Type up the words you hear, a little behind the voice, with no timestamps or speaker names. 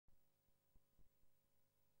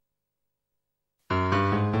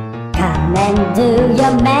Come and do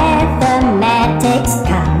your mathematics.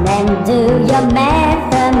 Come and do your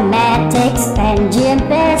mathematics. Benji and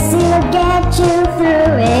Bessei will get you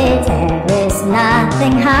through it. There is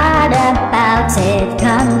nothing hard about it.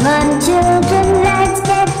 Come on, children, let's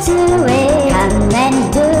get to it. Come and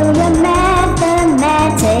do your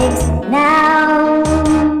mathematics now.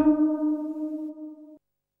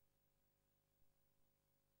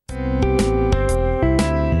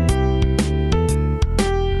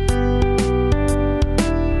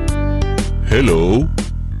 Hello,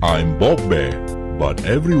 I'm Bob Bear, but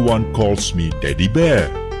everyone calls me Teddy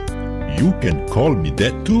Bear. You can call me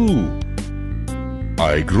that too.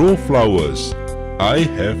 I grow flowers. I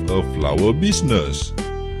have a flower business.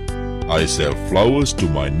 I sell flowers to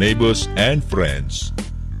my neighbors and friends.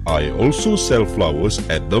 I also sell flowers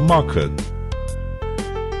at the market.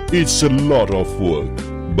 It's a lot of work,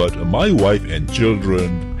 but my wife and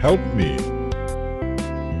children help me.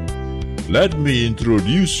 Let me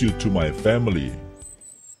introduce you to my family.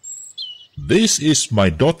 This is my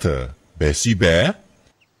daughter, Bessei Bear,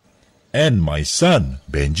 and my son,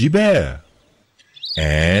 Benji Bear.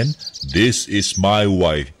 And this is my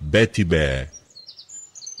wife, Betty Bear.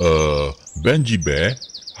 Benji Bear,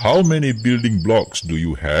 how many building blocks do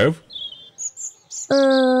you have?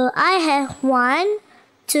 I have 1,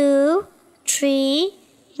 2, 3,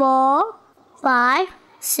 4, 5,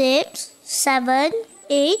 6, 7,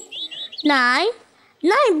 8, 9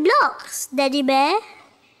 blocks, Daddy Bear.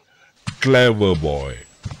 Clever boy.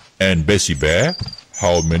 And Bessei Bear,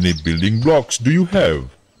 how many building blocks do you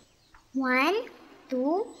have? 1,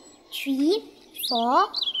 2, 3, 4,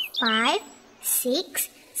 5, 6,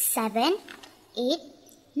 7, 8,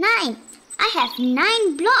 9. I have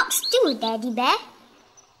 9 blocks too, Daddy Bear.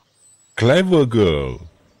 Clever girl.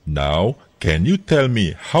 Now, can you tell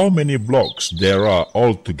me how many blocks there are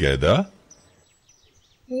altogether?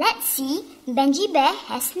 Let's see, Benji Bear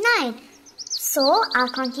has 9. So I'll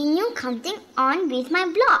continue counting on with my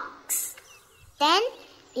blocks. 10,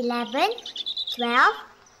 11, 12,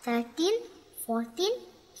 13, 14,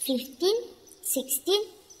 15, 16,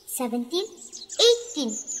 17,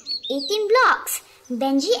 18. 18 blocks.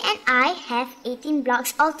 Benji and I have 18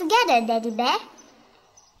 blocks altogether, Daddy Bear.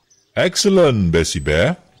 Excellent, Bessei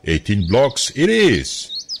Bear. 18 blocks it is.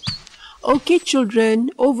 Okay,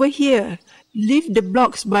 children, over here. Leave the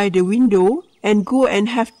blocks by the window and go and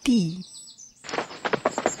have tea.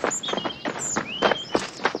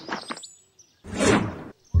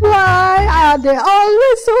 Why are they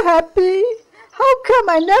always so happy? How come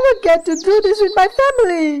I never get to do this with my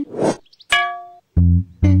family?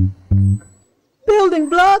 Building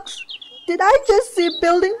blocks? Did I just see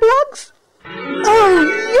building blocks? Oh,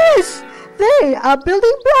 yes! They are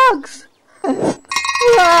building blocks!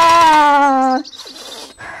 Ah!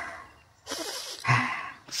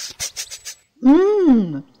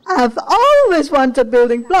 I've always wanted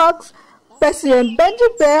building blocks. Bessei and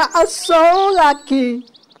Benji Bear are so lucky.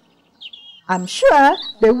 I'm sure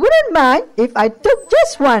they wouldn't mind if I took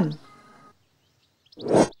just one.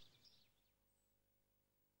 Oops!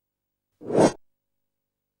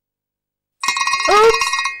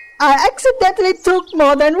 I accidentally took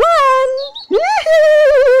more than one.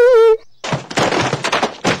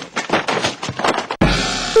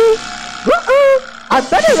 I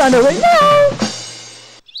better run away now.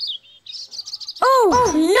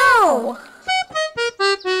 Oh no!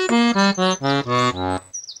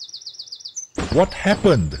 What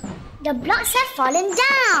happened? The blocks have fallen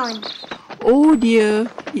down. Oh dear,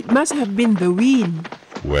 it must have been the wind.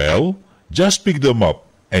 Well, just pick them up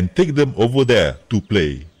and take them over there to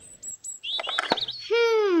play.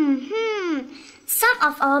 Some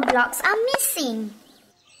of our blocks are missing.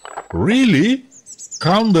 Really?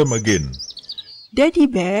 Count them again. Daddy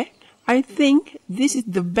Bear, I think this is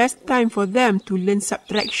the best time for them to learn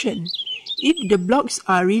subtraction. If the blocks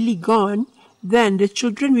are really gone, then the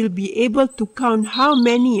children will be able to count how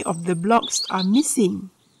many of the blocks are missing.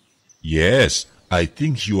 Yes, I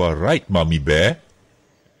think you are right, Mummy Bear.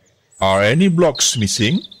 Are any blocks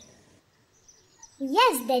missing?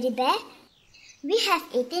 Yes, Daddy Bear. We have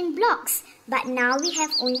 18 blocks, but now we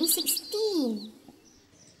have only 16.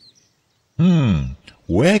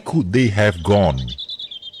 Where could they have gone?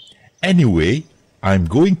 Anyway, I'm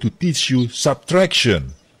going to teach you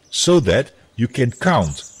subtraction so that you can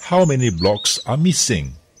count how many blocks are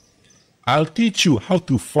missing. I'll teach you how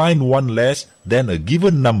to find one less than a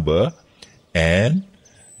given number and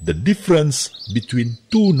the difference between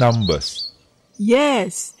two numbers.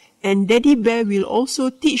 Yes, and Daddy Bear will also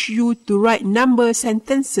teach you to write number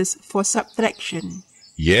sentences for subtraction.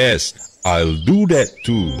 Yes, I'll do that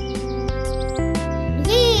too.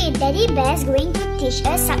 Yay! Daddy Bear's going to teach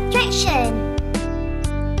us subtraction.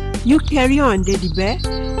 You carry on, Daddy Bear.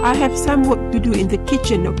 I have some work to do in the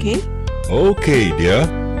kitchen, okay? Okay, dear.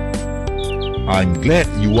 I'm glad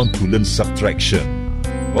you want to learn subtraction.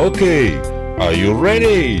 Okay, are you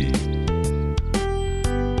ready?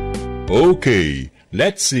 Okay,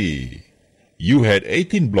 let's see. You had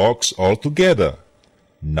 18 blocks altogether.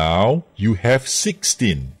 Now you have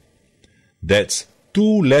 16. That's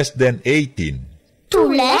 2 less than 18.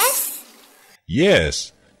 2 less?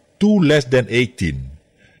 Yes, 2 less than 18.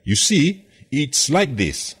 You see, it's like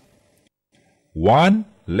this. 1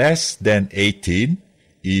 less than 18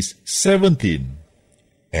 is 17.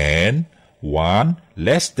 And 1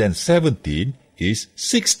 less than 17 is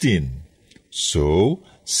 16. So,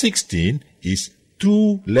 16 is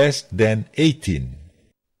 2 less than 18.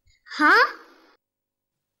 Huh?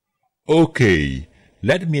 Okay,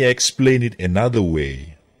 let me explain it another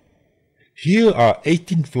way. Here are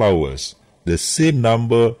 18 flowers, the same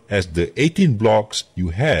number as the 18 blocks you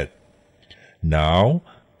had. Now,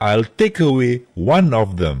 I'll take away one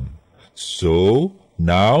of them. So,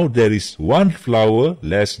 now there is one flower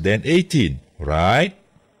less than 18, right?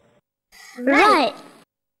 Right.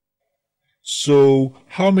 So,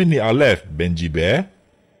 how many are left, Benji Bear?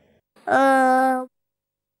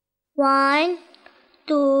 1,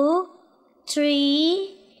 2,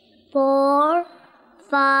 3, 4,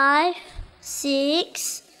 5,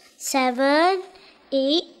 6, 7,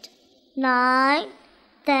 8, 9,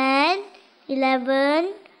 10,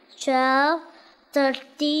 11, 12,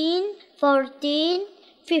 13, 14,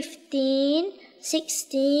 15,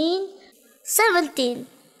 16, 17.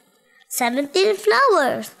 17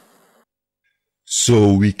 flowers.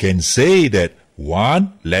 So we can say that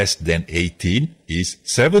 1 less than 18 is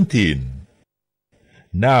 17.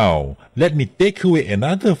 Now, let me take away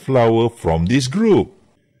another flower from this group.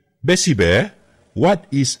 Bessei Bear, what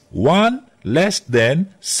is 1 less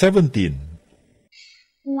than 17?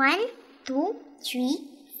 1, 2, 3,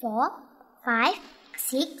 4, 5,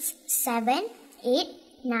 6, 7, 8,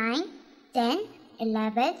 9, 10,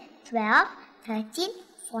 11, 12, 13,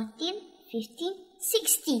 14, 15,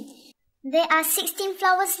 16. There are 16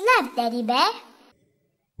 flowers left, Daddy Bear.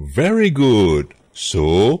 Very good.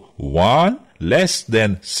 So, 1 less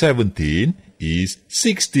than 17 is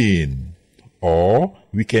 16. Or,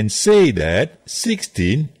 we can say that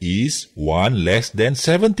 16 is 1 less than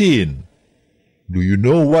 17. Do you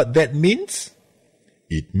know what that means?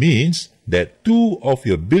 It means that 2 of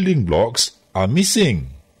your building blocks are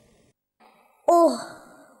missing. Oh,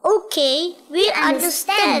 okay. We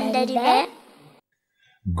understand, Daddy Bear.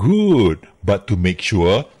 Good, but to make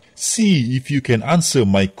sure, see if you can answer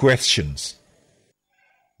my questions.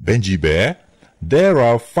 Benji Bear, there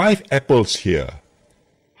are 5 apples here.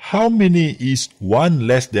 How many is 1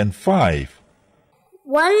 less than 5?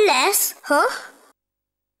 1 less? Huh?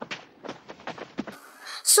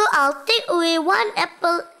 So I'll take away 1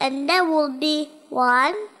 apple and there will be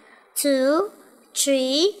 1, 2,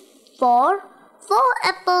 3, 4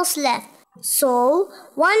 apples left. So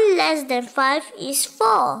 1 less than 5 is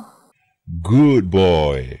 4. Good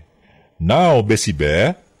boy. Now, Bessei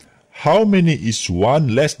Bear, how many is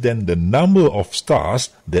 1 less than the number of stars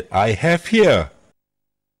that I have here?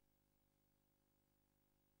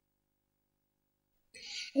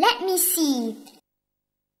 Let me see.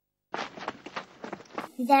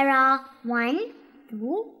 There are 1,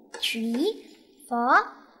 2, 3, 4,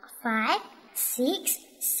 5, 6,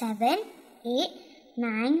 7, 8,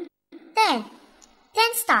 9, 10.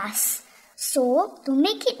 10 stars. So, to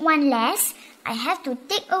make it 1 less, I have to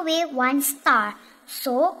take away 1 star.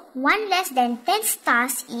 So, 1 less than 10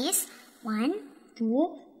 stars is 1,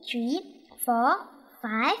 2, 3, 4,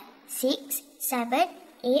 5, 6, 7,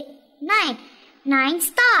 8, 9. 9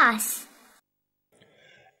 stars.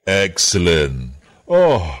 Excellent.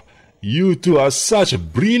 Oh, you two are such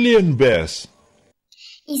brilliant bears.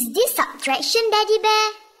 Is this subtraction, Daddy Bear?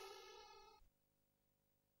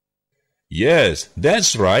 Yes,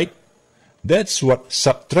 that's right. That's what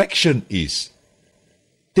subtraction is.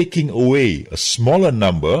 Taking away a smaller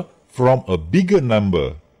number from a bigger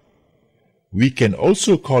number. We can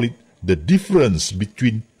also call it the difference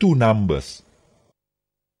between two numbers.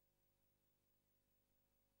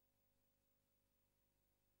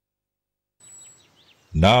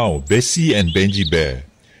 Now, Bessei and Benji Bear,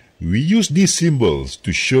 we use these symbols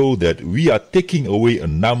to show that we are taking away a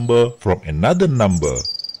number from another number.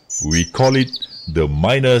 We call it the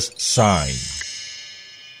minus sign.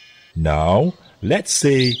 Now, let's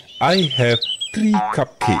say I have 3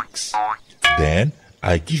 cupcakes. Then,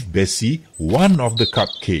 I give Bessei one of the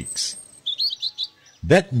cupcakes.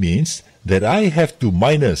 That means that I have to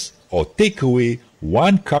minus or take away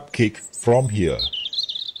one cupcake from here.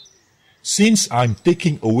 Since I'm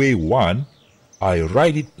taking away 1, I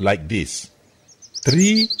write it like this.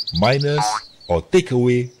 3 minus or take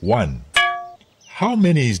away 1. How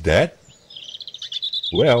many is that?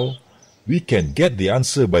 Well, we can get the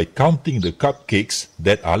answer by counting the cupcakes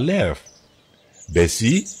that are left.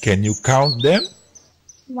 Bessei, can you count them?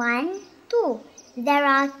 1, 2. There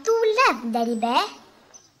are 2 left, Daddy Bear.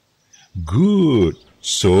 Good.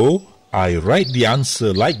 So, I write the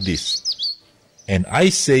answer like this. And I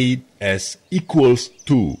say it as equals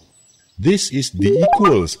 2. This is the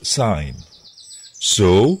equals sign.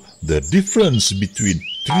 So, the difference between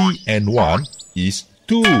 3 and 1 is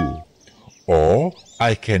 2. Or,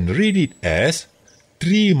 I can read it as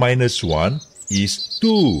 3 minus 1 is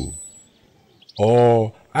 2.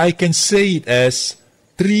 Or, I can say it as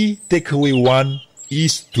 3 take away 1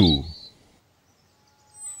 is 2.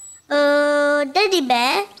 Daddy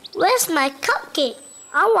Bear, where's my cupcake?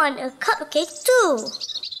 I want a cupcake too.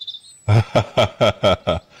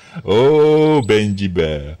 Oh, Benji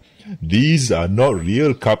Bear, these are not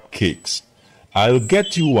real cupcakes. I'll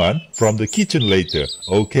get you one from the kitchen later,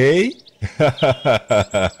 okay?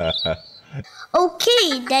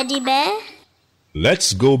 Okay, Daddy Bear.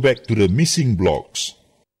 Let's go back to the missing blocks.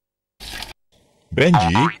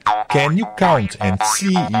 Benji, can you count and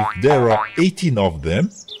see if there are 18 of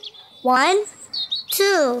them? 1,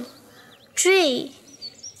 2, 3,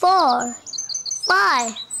 4,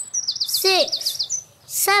 5, 6,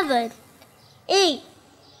 7, 8,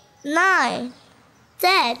 9,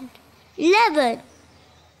 10, 11,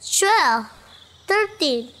 12,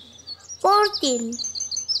 13, 14,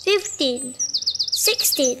 15,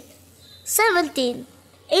 16, 17,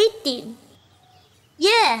 18.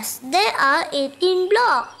 Yes, there are 18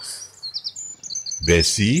 blocks.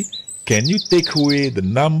 Bessei, can you take away the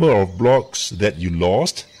number of blocks that you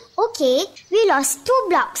lost? Okay, we lost 2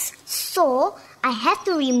 blocks, so I have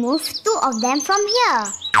to remove 2 of them from here.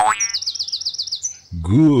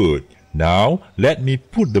 Good. Now, let me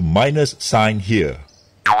put the minus sign here.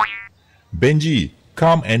 Benji,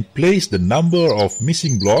 come and place the number of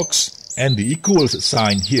missing blocks and the equals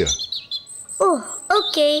sign here. Oh,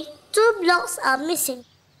 okay. 2 blocks are missing,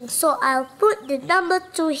 so I'll put the number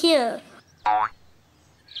 2 here.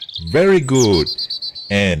 Very good.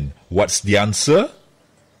 And what's the answer?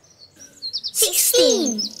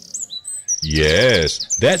 16.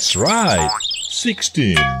 Yes, that's right.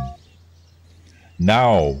 16.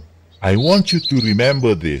 Now, I want you to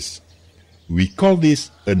remember this. We call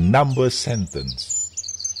this a number sentence.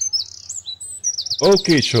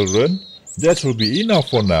 Okay, children, that will be enough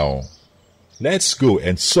for now. Let's go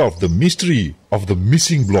and solve the mystery of the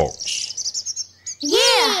missing blocks.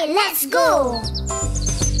 Yeah, let's go.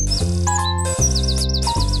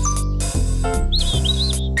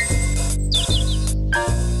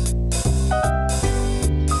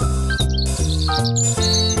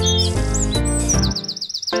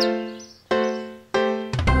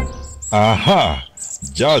 Aha!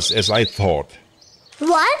 Just as I thought.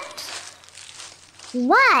 What?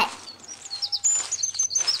 What?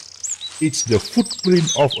 It's the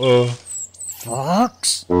footprint of a...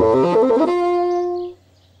 Fox?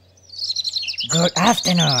 Good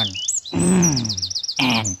afternoon.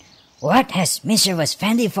 And what has mischievous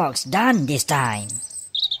Fandy Fox done this time?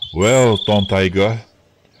 Well, Tom Tiger,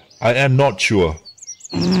 I am not sure.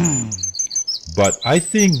 But I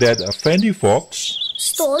think that a Fandy Fox...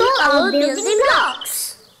 Stole our building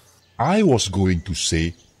blocks. I was going to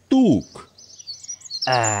say took.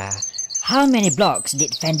 How many blocks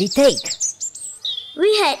did Fandy take?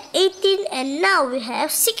 We had 18 and now we have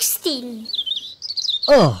 16.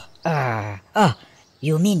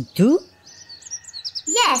 You mean 2?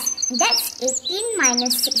 Yes, that's 18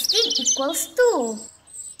 minus 16 equals 2.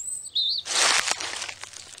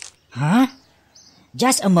 Huh?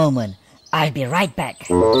 Just a moment. I'll be right back.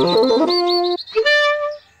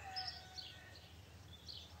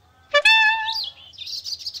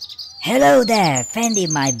 Hello there, Fandy,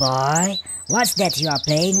 my boy. What's that you are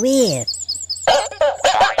playing with?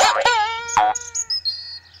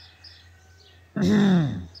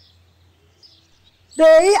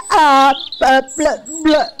 They are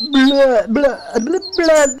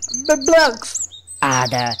blocks. Are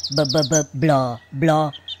the blah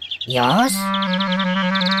yours?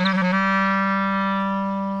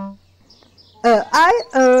 I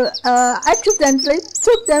accidentally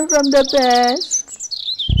took them from the bears.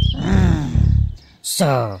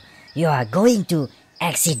 So, you are going to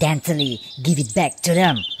accidentally give it back to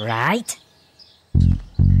them, right? Yeah.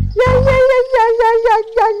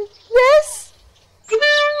 Yes.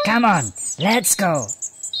 Come on, let's go.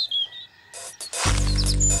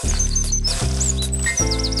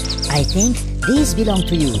 I think these belong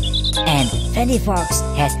to you. And Fanny Fox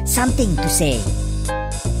has something to say.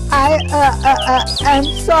 I'm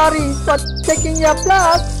sorry for taking your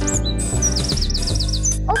blocks.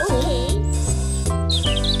 Okay.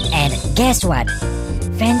 And guess what?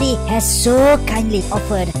 Fendi has so kindly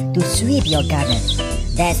offered to sweep your garden.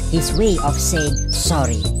 That's his way of saying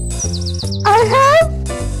sorry. I have?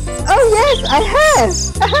 Oh yes, I have.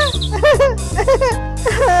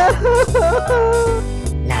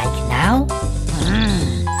 Like now?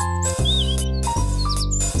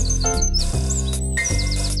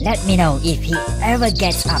 Let me know if he ever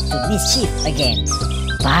gets up to mischief again.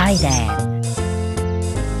 Bye then.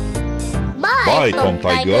 Bye, Tom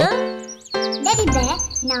Tiger. Daddy Bear,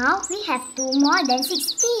 now we have 2 more than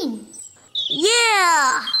 16.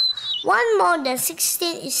 Yeah! 1 more than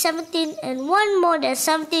 16 is 17 and 1 more than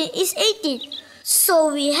 17 is 18.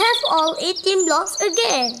 So we have all 18 blocks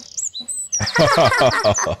again.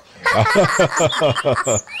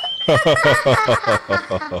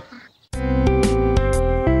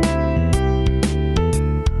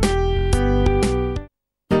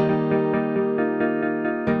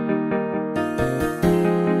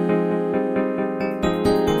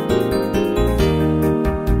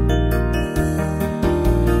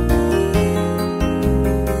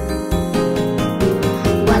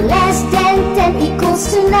 Less than 10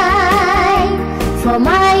 equals to 9. 4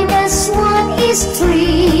 minus 1 is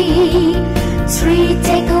 3. 3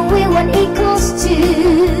 take away 1 equals 2.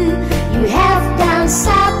 You have done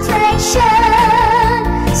subtraction.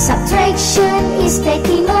 Subtraction is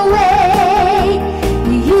taking away.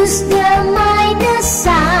 You use the minus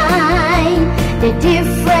sign. The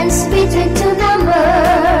difference between 2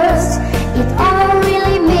 numbers, it all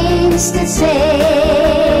really means the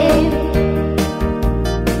same.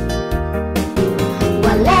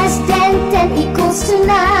 Less than 10 equals to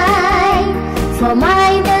 9. 4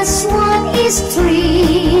 minus 1 is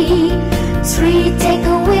 3. 3 take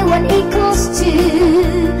away 1 equals 2.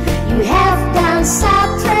 You have done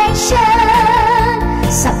subtraction.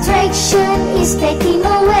 Subtraction is taking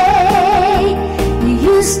away. You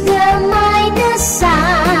use the minus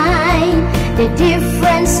sign. The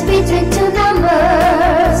difference between 2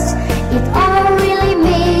 numbers, it all really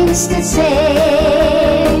means the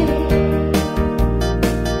same.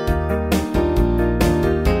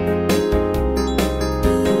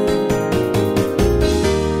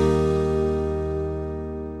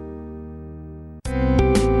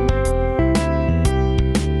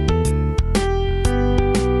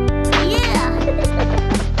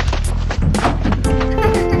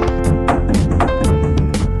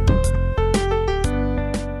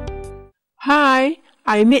 Hi,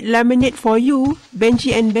 I made lemonade for you,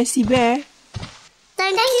 Benji and Bessei Bear.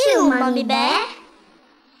 Thank you, Mommy Bear.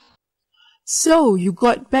 So, you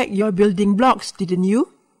got back your building blocks, didn't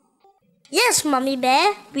you? Yes, Mommy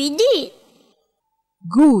Bear, we did.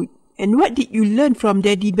 Good. And what did you learn from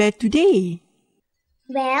Daddy Bear today?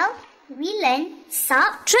 Well, we learned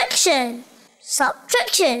Subtraction.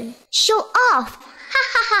 Subtraction. show off. Ha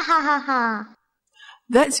ha ha ha ha ha.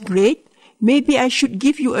 That's great. Maybe I should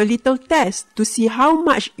give you a little test to see how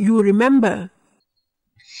much you remember.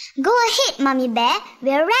 Go ahead, Mommy Bear.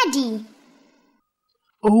 We're ready.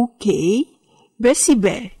 Okay. Bessei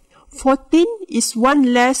Bear, 14 is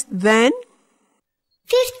 1 less than?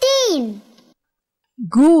 15.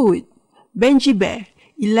 Good. Benji Bear,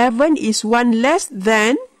 11 is 1 less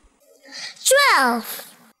than? 12.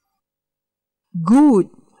 Good.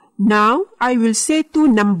 Now I will say 2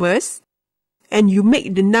 numbers and you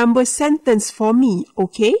make the number sentence for me,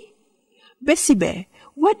 okay? Bessei Bear,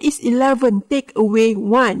 what is 11 take away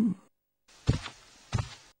 1?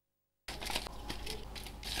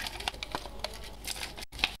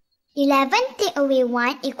 11 take away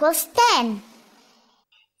 1 equals 10.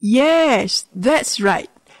 Yes, that's right.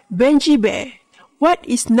 Benji Bear, what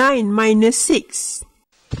is 9 minus 6?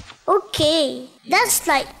 Okay, that's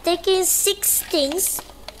like taking 6 things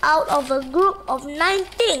out of a group of 9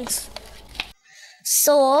 things.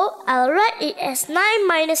 So, I'll write it as 9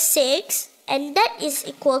 minus 6 and that is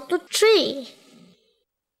equal to 3.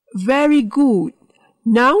 Very good.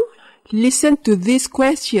 Now, listen to this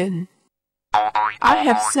question. I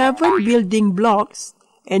have 7 building blocks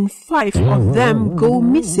and 5 of them go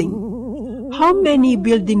missing. How many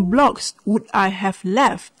building blocks would I have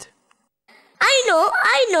left? I know.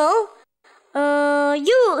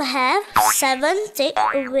 You will have 7 take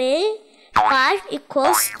away 5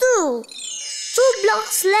 equals 2. 2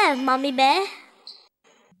 blocks left, Mommy Bear.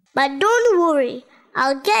 But don't worry,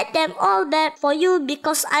 I'll get them all back for you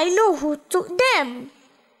because I know who took them.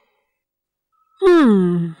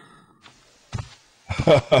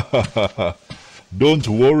 Don't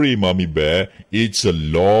worry, Mommy Bear, it's a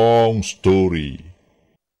long story.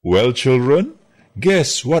 Well, children,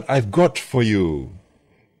 guess what I've got for you?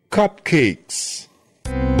 Cupcakes.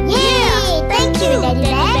 Yay! Thank you, Daddy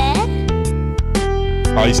Bear.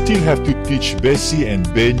 I still have to teach Bessei and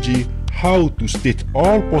Benji how to state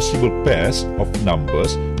all possible pairs of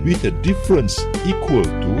numbers with a difference equal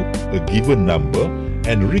to a given number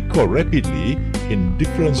and recall rapidly in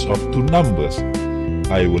difference of two numbers.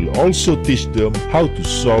 I will also teach them how to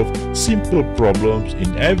solve simple problems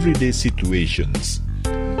in everyday situations.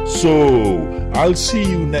 So, I'll see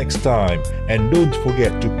you next time, and don't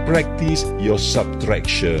forget to practice your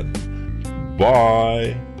subtraction.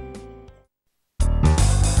 Bye!